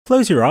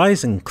Close your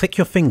eyes and click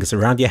your fingers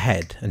around your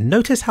head and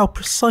notice how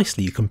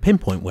precisely you can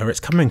pinpoint where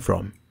it's coming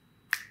from.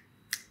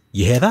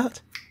 You hear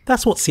that?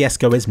 That's what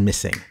CSGO is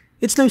missing.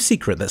 It's no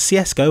secret that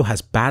CSGO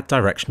has bad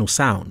directional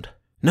sound.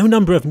 No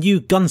number of new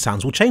gun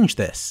sounds will change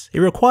this.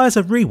 It requires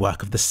a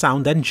rework of the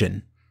sound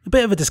engine. A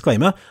bit of a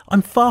disclaimer,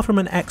 I'm far from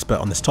an expert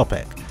on this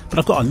topic, but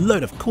I've got a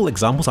load of cool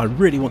examples I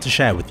really want to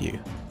share with you.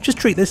 Just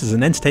treat this as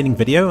an entertaining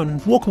video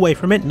and walk away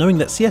from it knowing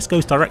that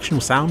CSGO's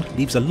directional sound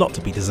leaves a lot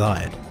to be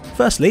desired.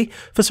 Firstly,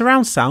 for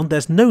surround sound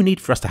there's no need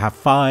for us to have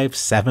 5,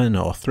 7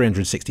 or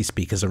 360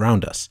 speakers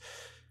around us.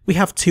 We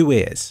have 2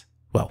 ears.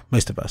 Well,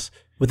 most of us.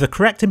 With the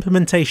correct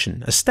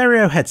implementation, a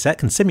stereo headset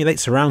can simulate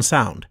surround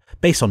sound,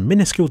 based on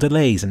minuscule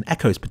delays and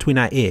echoes between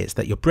our ears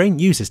that your brain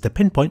uses to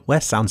pinpoint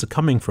where sounds are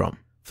coming from.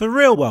 For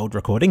real-world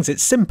recordings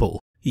it's simple.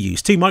 You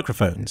use 2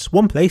 microphones,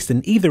 one placed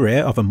in either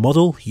ear of a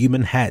model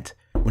human head.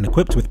 When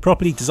equipped with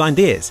properly designed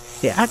ears,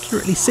 it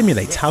accurately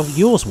simulates how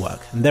yours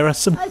work, and there are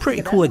some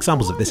pretty cool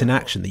examples of this in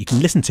action that you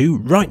can listen to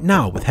right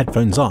now with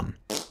headphones on.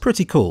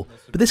 Pretty cool,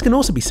 but this can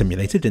also be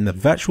simulated in the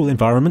virtual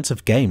environments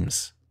of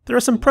games. There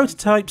are some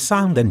prototype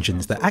sound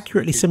engines that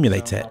accurately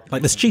simulate it,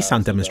 like this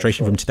G-Sound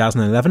demonstration from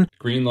 2011.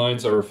 Green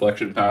lines are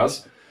reflection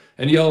paths,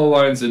 and yellow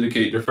lines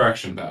indicate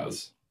diffraction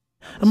paths.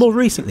 And more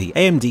recently,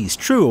 AMD's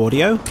True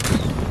Audio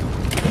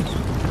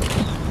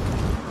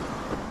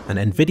and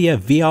NVIDIA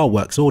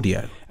VRWorks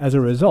Audio. As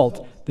a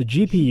result, the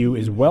GPU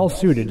is well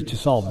suited to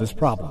solve this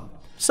problem.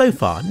 So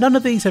far, none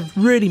of these have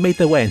really made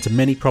their way into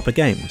many proper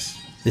games.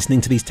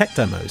 Listening to these tech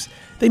demos,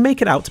 they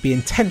make it out to be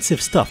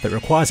intensive stuff that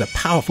requires a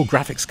powerful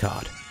graphics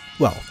card.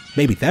 Well,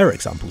 maybe their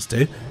examples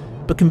do,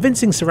 but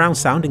convincing surround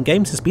sound in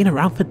games has been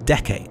around for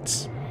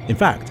decades. In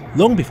fact,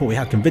 long before we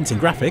had convincing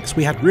graphics,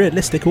 we had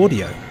realistic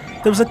audio.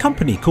 There was a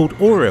company called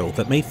Oriole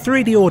that made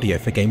 3D audio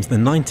for games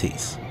in the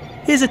 90s.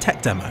 Here's a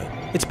tech demo.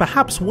 It's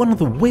perhaps one of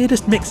the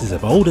weirdest mixes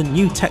of old and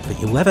new tech that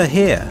you'll ever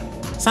hear.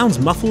 Sounds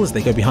muffle as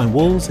they go behind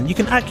walls, and you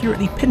can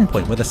accurately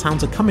pinpoint where the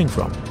sounds are coming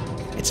from.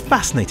 It's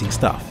fascinating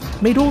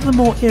stuff, made all the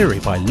more eerie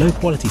by low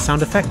quality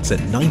sound effects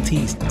and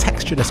 90s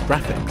textureless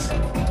graphics.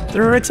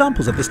 There are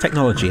examples of this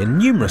technology in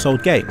numerous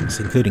old games,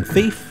 including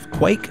Thief,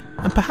 Quake,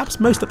 and perhaps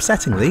most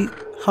upsettingly,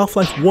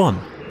 Half-Life 1,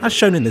 as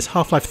shown in this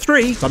Half-Life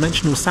 3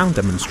 dimensional sound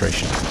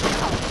demonstration.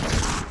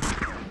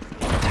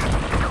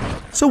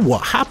 So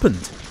what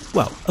happened?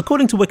 Well,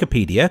 according to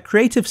Wikipedia,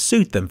 Creative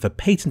sued them for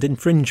patent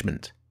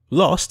infringement.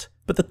 Lost,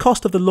 but the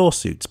cost of the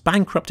lawsuits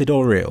bankrupted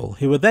Oriole,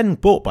 who were then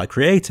bought by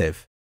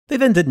Creative. They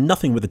then did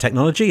nothing with the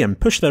technology and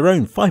pushed their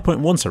own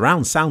 5.1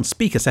 surround sound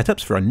speaker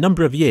setups for a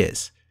number of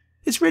years.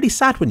 It's really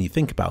sad when you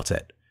think about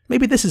it.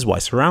 Maybe this is why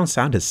surround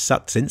sound has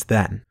sucked since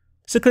then.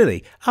 So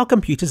clearly, our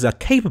computers are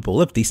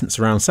capable of decent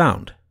surround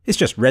sound. It's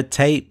just red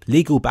tape,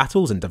 legal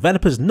battles and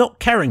developers not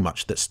caring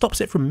much that stops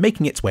it from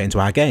making its way into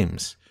our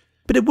games.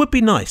 But it would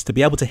be nice to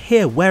be able to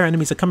hear where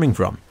enemies are coming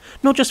from,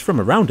 not just from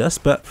around us,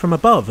 but from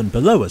above and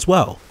below as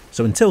well.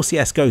 So until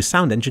CSGO's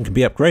sound engine can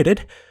be upgraded,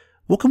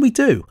 what can we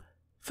do?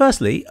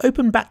 Firstly,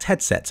 open-backed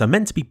headsets are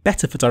meant to be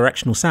better for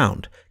directional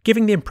sound,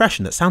 giving the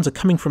impression that sounds are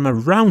coming from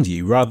around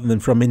you rather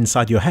than from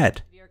inside your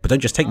head. But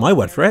don't just take my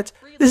word for it.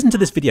 Listen to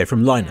this video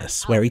from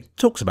Linus, where he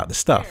talks about this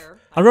stuff.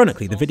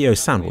 Ironically, the video's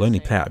sound will only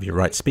play out of your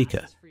right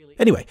speaker.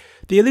 Anyway,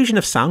 the illusion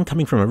of sound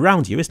coming from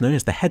around you is known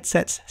as the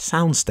headset's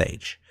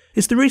soundstage.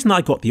 It's the reason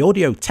I got the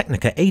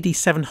Audio-Technica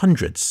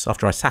AD700s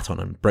after I sat on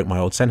and broke my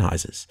old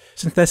Sennheisers,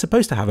 since they're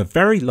supposed to have a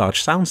very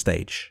large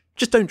soundstage.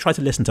 Just don't try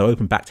to listen to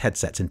open-backed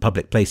headsets in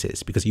public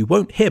places, because you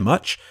won't hear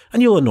much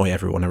and you'll annoy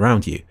everyone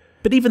around you.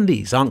 But even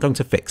these aren't going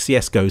to fix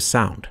CSGO's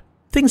sound.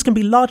 Things can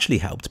be largely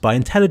helped by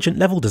intelligent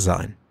level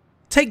design.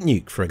 Take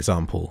Nuke, for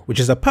example, which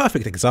is a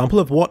perfect example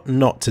of what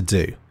not to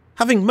do.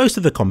 Having most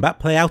of the combat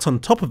play out on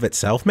top of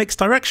itself makes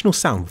directional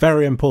sound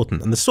very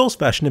important, and the Source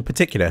version in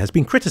particular has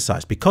been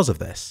criticised because of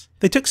this.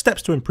 They took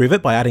steps to improve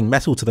it by adding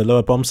metal to the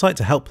lower bomb sight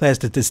to help players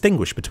to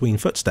distinguish between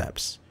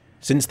footsteps.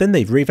 Since then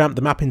they've revamped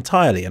the map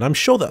entirely, and I'm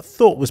sure that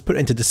thought was put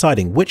into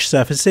deciding which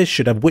surfaces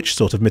should have which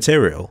sort of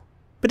material.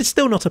 But it's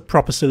still not a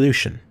proper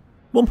solution.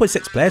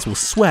 1.6 players will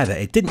swear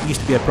that it didn't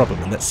used to be a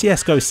problem and that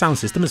CSGO's sound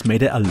system has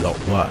made it a lot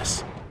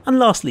worse. And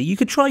lastly, you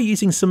could try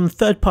using some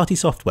third-party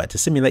software to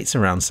simulate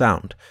surround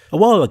sound. A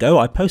while ago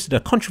I posted a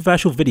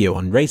controversial video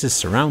on Razer's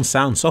surround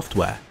sound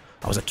software.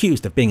 I was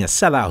accused of being a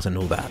sellout and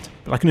all that,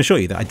 but I can assure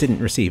you that I didn't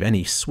receive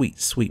any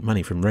sweet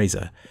money from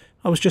Razer.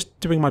 I was just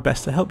doing my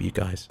best to help you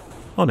guys.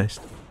 Honest.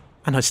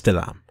 And I still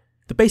am.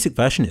 The basic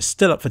version is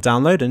still up for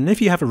download, and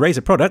if you have a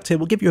Razer product it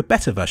will give you a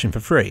better version for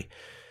free.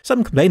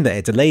 Some complain that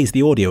it delays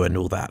the audio and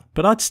all that,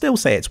 but I'd still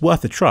say it's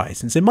worth a try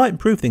since it might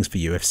improve things for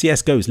you if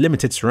CSGO's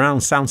limited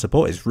surround sound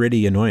support is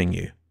really annoying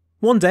you.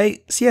 One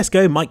day,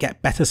 CSGO might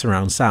get better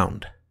surround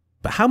sound.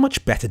 But how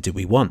much better do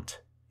we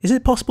want? Is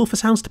it possible for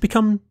sounds to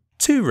become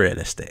too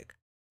realistic?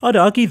 I'd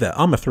argue that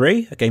Arma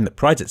 3, a game that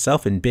prides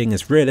itself in being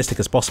as realistic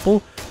as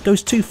possible,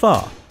 goes too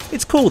far.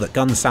 It's cool that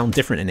guns sound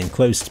different in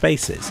enclosed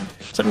spaces,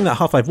 something that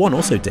Half-Life 1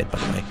 also did by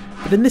the way,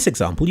 but in this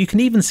example you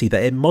can even see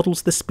that it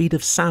models the speed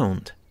of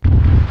sound.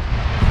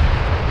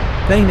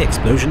 Playing the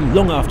explosion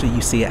long after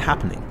you see it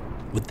happening.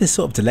 Would this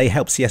sort of delay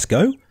help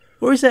CSGO?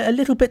 Or is it a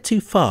little bit too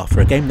far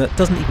for a game that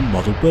doesn't even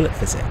model bullet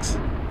physics?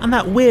 And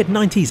that weird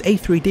 90s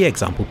A3D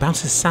example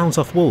bounces sounds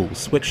off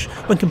walls, which,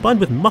 when combined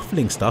with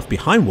muffling stuff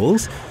behind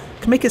walls,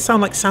 can make it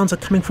sound like sounds are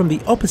coming from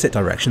the opposite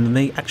direction than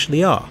they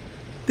actually are.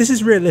 This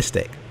is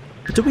realistic,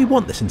 but do we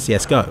want this in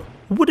CSGO?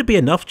 Would it be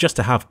enough just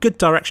to have good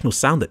directional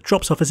sound that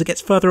drops off as it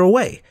gets further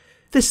away?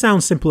 This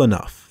sounds simple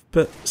enough,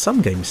 but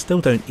some games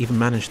still don't even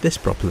manage this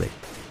properly.